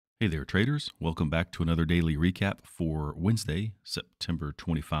Hey there, traders. Welcome back to another daily recap for Wednesday, September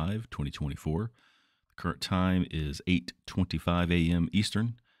 25, 2024. The current time is 8:25 a.m.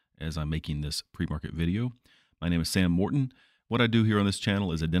 Eastern as I'm making this pre-market video. My name is Sam Morton. What I do here on this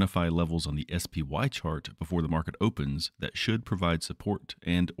channel is identify levels on the SPY chart before the market opens that should provide support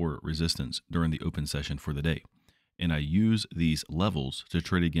and or resistance during the open session for the day. And I use these levels to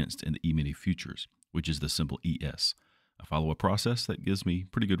trade against in the E-mini futures, which is the symbol ES. I follow a process that gives me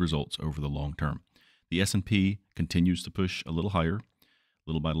pretty good results over the long term. The S&P continues to push a little higher,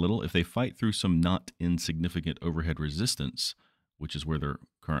 little by little. If they fight through some not insignificant overhead resistance, which is where they're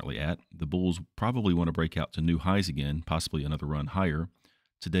currently at, the bulls probably want to break out to new highs again, possibly another run higher.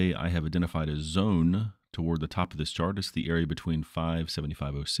 Today, I have identified a zone toward the top of this chart. It's the area between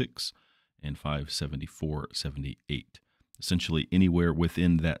 575.06 and 574.78. Essentially, anywhere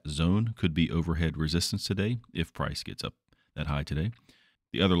within that zone could be overhead resistance today if price gets up that high today.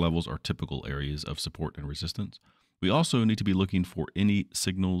 The other levels are typical areas of support and resistance. We also need to be looking for any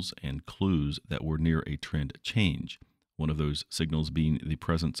signals and clues that we're near a trend change. One of those signals being the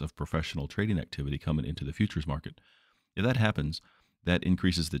presence of professional trading activity coming into the futures market. If that happens, that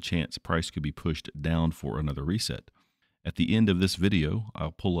increases the chance price could be pushed down for another reset. At the end of this video,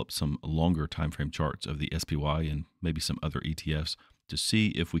 I'll pull up some longer time frame charts of the SPY and maybe some other ETFs to see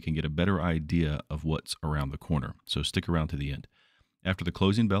if we can get a better idea of what's around the corner. So stick around to the end. After the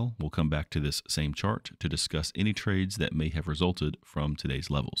closing bell, we'll come back to this same chart to discuss any trades that may have resulted from today's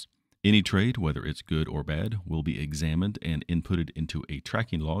levels. Any trade, whether it's good or bad, will be examined and inputted into a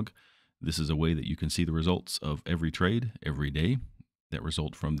tracking log. This is a way that you can see the results of every trade every day that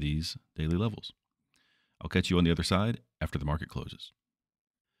result from these daily levels. I'll catch you on the other side after the market closes.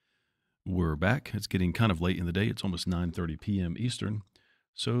 We're back. It's getting kind of late in the day. It's almost 9:30 p.m. Eastern.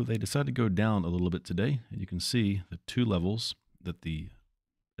 So they decided to go down a little bit today. And you can see the two levels that the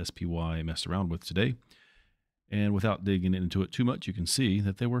SPY messed around with today. And without digging into it too much, you can see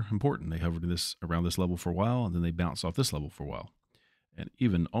that they were important. They hovered around this level for a while, and then they bounced off this level for a while, and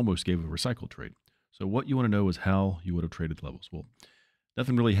even almost gave a recycle trade. So what you want to know is how you would have traded levels. Well,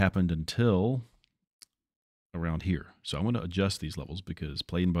 nothing really happened until around here. So I'm going to adjust these levels because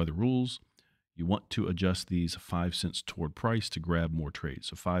playing by the rules, you want to adjust these 5 cents toward price to grab more trades.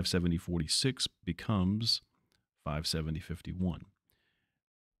 So 570.46 becomes 570.51.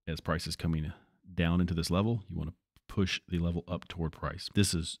 As price is coming down into this level, you want to push the level up toward price.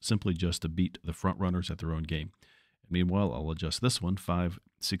 This is simply just to beat the front runners at their own game. Meanwhile, I'll adjust this one.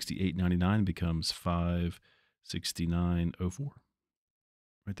 568.99 becomes 569.04.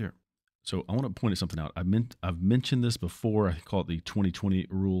 Right there. So I want to point something out. I've mentioned this before. I call it the 20/20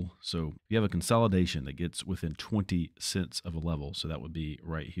 rule. So if you have a consolidation that gets within 20 cents of a level, so that would be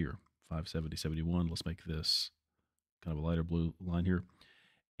right here, 570.71. Let's make this kind of a lighter blue line here.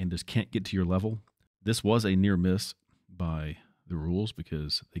 And just can't get to your level. This was a near miss by the rules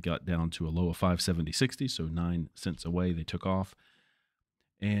because they got down to a low of 570.60, so 9 cents away. They took off.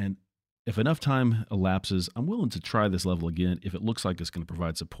 And if enough time elapses, I'm willing to try this level again if it looks like it's going to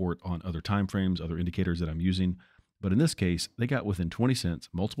provide support on other time frames, other indicators that I'm using. But in this case, they got within 20 cents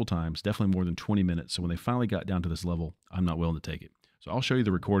multiple times, definitely more than 20 minutes. So when they finally got down to this level, I'm not willing to take it. So I'll show you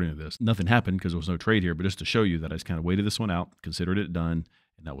the recording of this. Nothing happened because there was no trade here, but just to show you that I just kind of waited this one out, considered it done,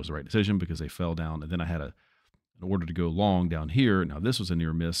 and that was the right decision because they fell down. And then I had an order to go long down here. Now this was a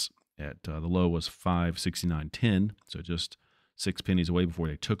near miss at the low was 569.10, so just 6 pennies away before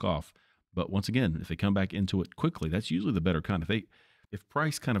they took off. But once again, if they come back into it quickly, that's usually the better kind. If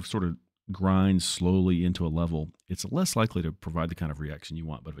price kind of sort of grinds slowly into a level, it's less likely to provide the kind of reaction you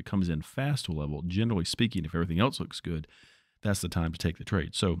want. But if it comes in fast to a level, generally speaking, if everything else looks good, that's the time to take the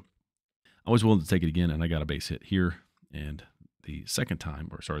trade. So I was willing to take it again, and I got a base hit here. And the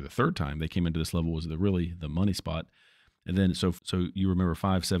third time they came into this level was really the money spot. And then so you remember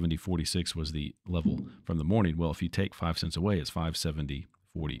 570.46 was the level from the morning. Well, if you take 5 cents away, it's 570.41.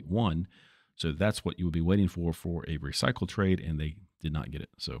 So that's what you would be waiting for a recycle trade, and they did not get it.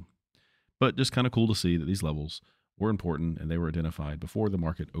 So, but just kind of cool to see that these levels were important and they were identified before the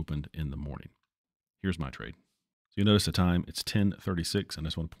market opened in the morning. Here's my trade. So you notice the time, it's 10:36, and I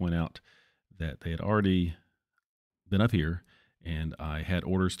just want to point out that they had already been up here, and I had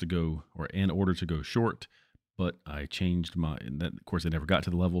orders to go, or an order to go short, but I changed of course, they never got to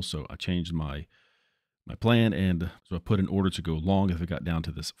the level, so I changed my plan, and so I put an order to go long if it got down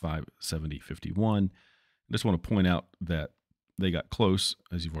to this 570.51. I just want to point out that they got close,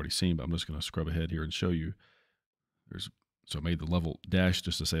 as you've already seen, but I'm just going to scrub ahead here and show you. So I made the level dash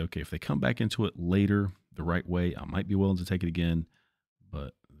just to say, okay, if they come back into it later the right way, I might be willing to take it again,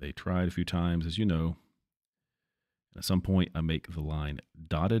 but they tried a few times, as you know, At some point, I make the line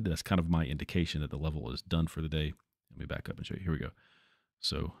dotted. That's kind of my indication that the level is done for the day. Let me back up and show you. Here we go.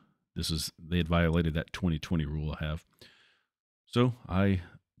 So they had violated that 2020 rule I have. So I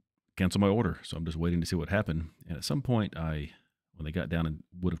cancel my order. So I'm just waiting to see what happened. And at some point, when they got down and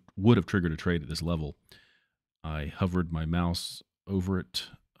would have triggered a trade at this level, I hovered my mouse over it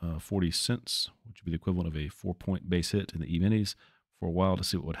 40 cents, which would be the equivalent of a 4-point base hit in the E-minis for a while to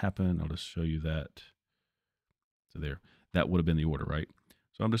see what would happen. I'll just show you that. So there, that would have been the order, right?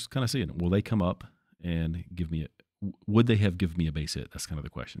 So I'm just kind of seeing, will they come up and would they have given me a base hit? That's kind of the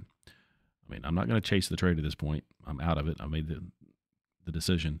question. I mean, I'm not going to chase the trade at this point. I'm out of it. I made the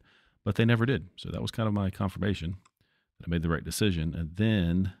decision, but they never did. So that was kind of my confirmation that I made the right decision. And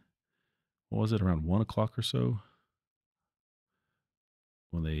then, what was it, around 1 o'clock or so,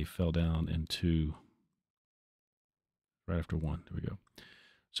 when they fell down into right after 1. There we go.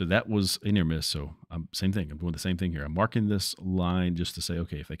 So that was a near miss. So same thing. I'm doing the same thing here. I'm marking this line just to say,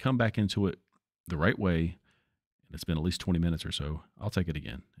 okay, if they come back into it the right way, and it's been at least 20 minutes or so, I'll take it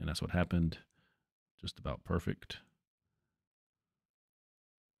again. And that's what happened. Just about perfect.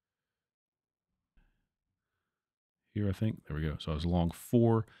 Here, I think. There we go. So I was long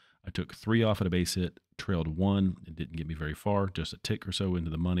 4. I took 3 off at a base hit, trailed 1. It didn't get me very far, just a tick or so into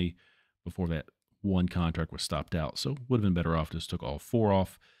the money before that 1 contract was stopped out. So would have been better off, just took all 4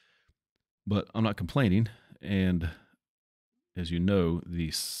 off. But I'm not complaining. And as you know,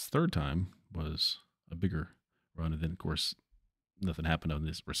 the third time was a bigger run. And then, of course, nothing happened on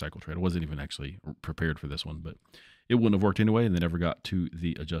this recycle trade. I wasn't even actually prepared for this one, but it wouldn't have worked anyway, and they never got to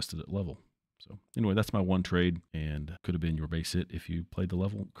the adjusted level. So anyway, that's my one trade, and could have been your base hit if you played the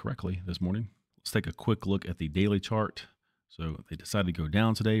level correctly this morning. Let's take a quick look at the daily chart. So they decided to go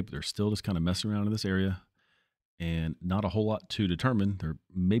down today, but they're still just kind of messing around in this area, and not a whole lot to determine. They're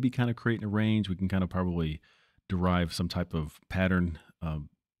maybe kind of creating a range. We can kind of probably derive some type of pattern.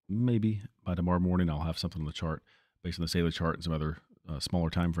 Maybe by tomorrow morning, I'll have something on the chart based on the daily chart and some other smaller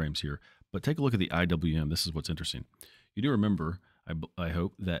time frames here. But take a look at the IWM. This is what's interesting. You do remember, I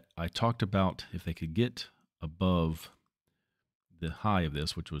hope, that I talked about if they could get above the high of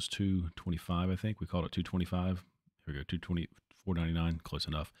this, which was 225, I think. We called it 225. Here we go, 224.99, close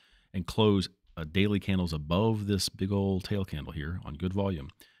enough. And close daily candles above this big old tail candle here on good volume,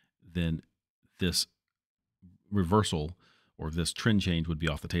 then this reversal or this trend change would be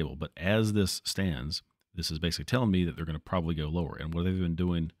off the table. But as this stands, this is basically telling me that they're going to probably go lower. And what they've been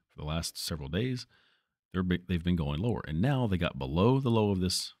doing for the last several days, they've been going lower. And now they got below the low of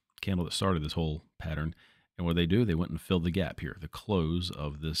this candle that started this whole pattern. And what do? They went and filled the gap here, the close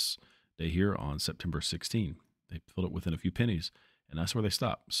of this day here on September 16. They filled it within a few pennies, and that's where they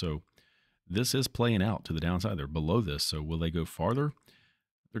stopped. So this is playing out to the downside. They're below this. So will they go farther?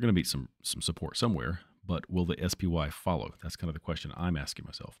 They're going to beat some support somewhere. But will the SPY follow? That's kind of the question I'm asking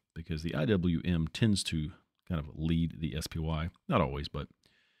myself, because the IWM tends to kind of lead the SPY. Not always, but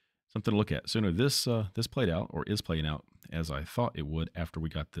something to look at. So this played out, or is playing out, as I thought it would after we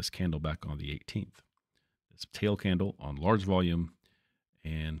got this candle back on the 18th. This tail candle on large volume,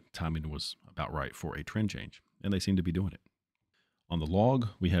 and timing was about right for a trend change, and they seem to be doing it. On the log,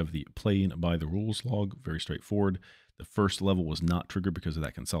 we have the playing by the rules log, very straightforward. The first level was not triggered because of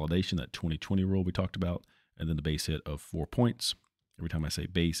that consolidation, that 2020 rule we talked about, and then the base hit of 4 points. Every time I say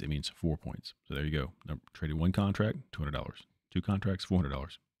base, it means 4 points. So there you go. Traded 1 contract, $200. 2 contracts,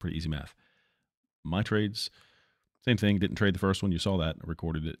 $400. Pretty easy math. My trades, same thing. Didn't trade the first one. You saw that. I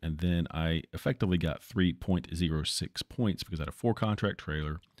recorded it. And then I effectively got 3.06 points because I had a 4 contract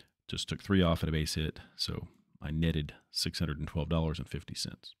trailer. Just took 3 off at a base hit. So I netted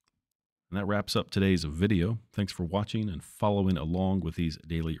 $612.50. And that wraps up today's video. Thanks for watching and following along with these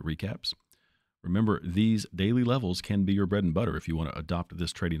daily recaps. Remember, these daily levels can be your bread and butter if you want to adopt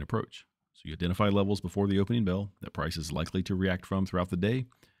this trading approach. So you identify levels before the opening bell that price is likely to react from throughout the day,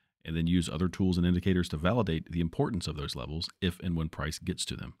 and then use other tools and indicators to validate the importance of those levels if and when price gets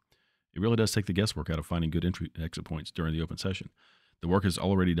to them. It really does take the guesswork out of finding good entry and exit points during the open session. The work is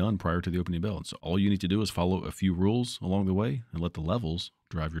already done prior to the opening bell, and so all you need to do is follow a few rules along the way and let the levels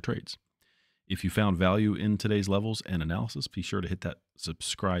drive your trades. If you found value in today's levels and analysis, be sure to hit that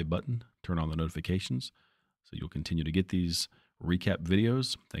subscribe button, turn on the notifications, so you'll continue to get these recap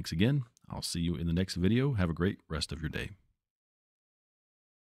videos. Thanks again. I'll see you in the next video. Have a great rest of your day.